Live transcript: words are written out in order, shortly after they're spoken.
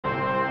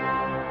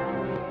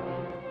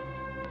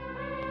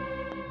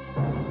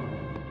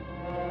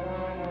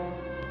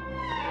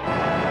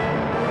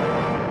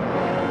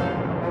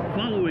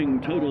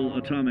from total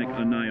atomic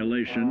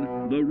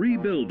annihilation, the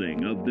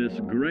rebuilding of this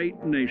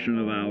great nation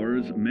of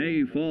ours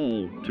may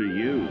fall to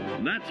you.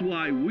 That's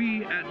why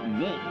we at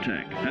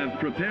Vault-Tec have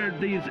prepared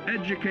these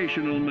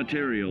educational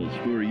materials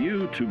for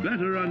you to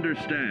better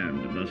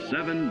understand the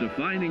 7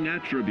 defining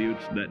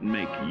attributes that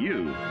make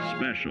you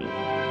special.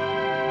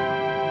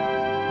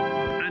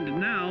 And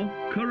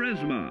now,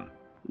 charisma.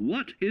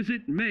 What is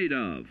it made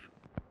of?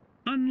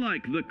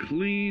 Unlike the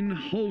clean,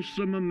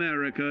 wholesome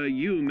America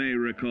you may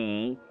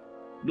recall,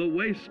 the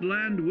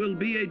wasteland will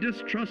be a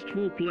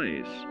distrustful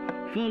place,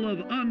 full of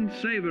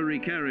unsavory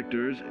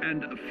characters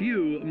and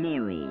few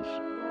morals.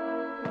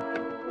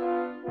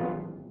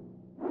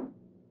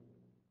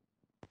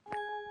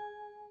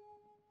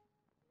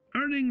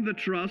 Earning the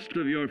trust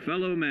of your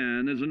fellow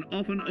man is an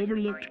often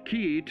overlooked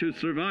key to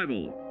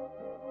survival.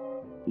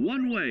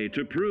 One way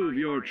to prove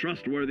your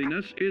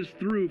trustworthiness is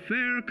through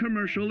fair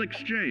commercial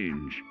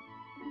exchange.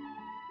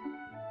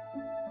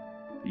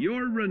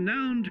 Your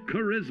renowned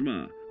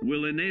charisma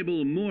will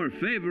enable more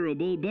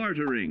favorable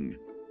bartering.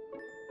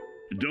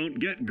 Don't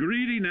get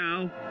greedy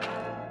now.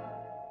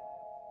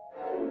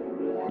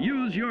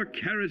 Use your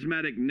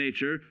charismatic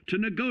nature to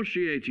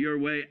negotiate your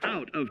way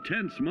out of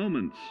tense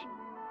moments.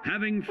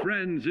 Having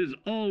friends is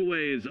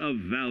always of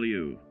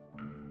value.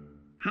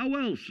 How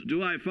else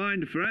do I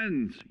find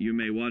friends, you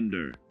may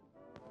wonder?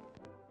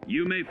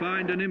 You may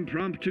find an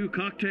impromptu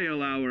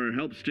cocktail hour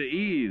helps to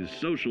ease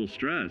social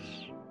stress.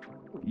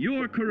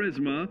 Your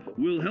charisma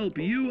will help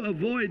you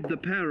avoid the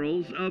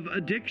perils of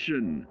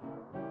addiction,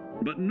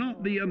 but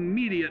not the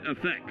immediate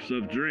effects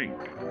of drink.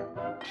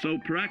 So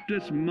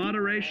practice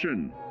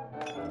moderation,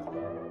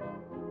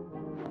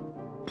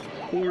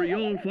 or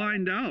you'll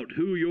find out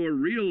who your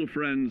real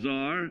friends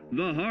are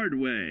the hard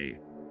way.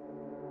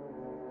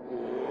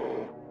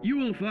 You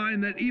will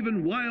find that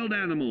even wild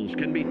animals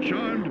can be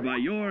charmed by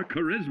your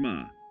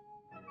charisma.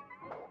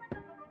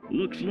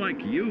 Looks like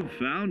you've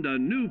found a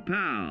new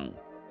pal.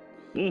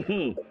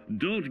 Oh,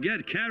 don't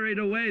get carried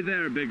away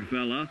there, big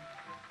fella.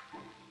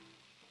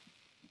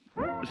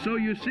 So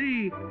you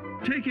see,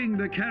 taking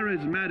the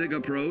charismatic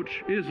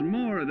approach is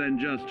more than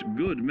just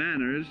good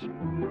manners.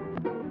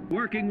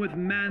 Working with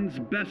man's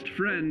best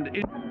friend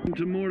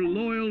into more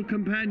loyal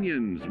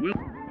companions will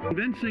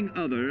convincing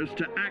others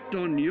to act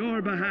on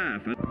your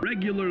behalf and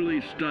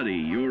regularly study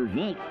your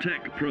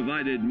Vault-Tec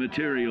provided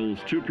materials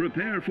to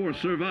prepare for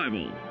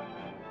survival.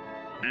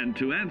 And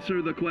to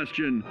answer the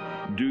question,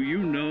 do you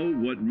know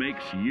what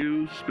makes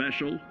you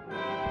special?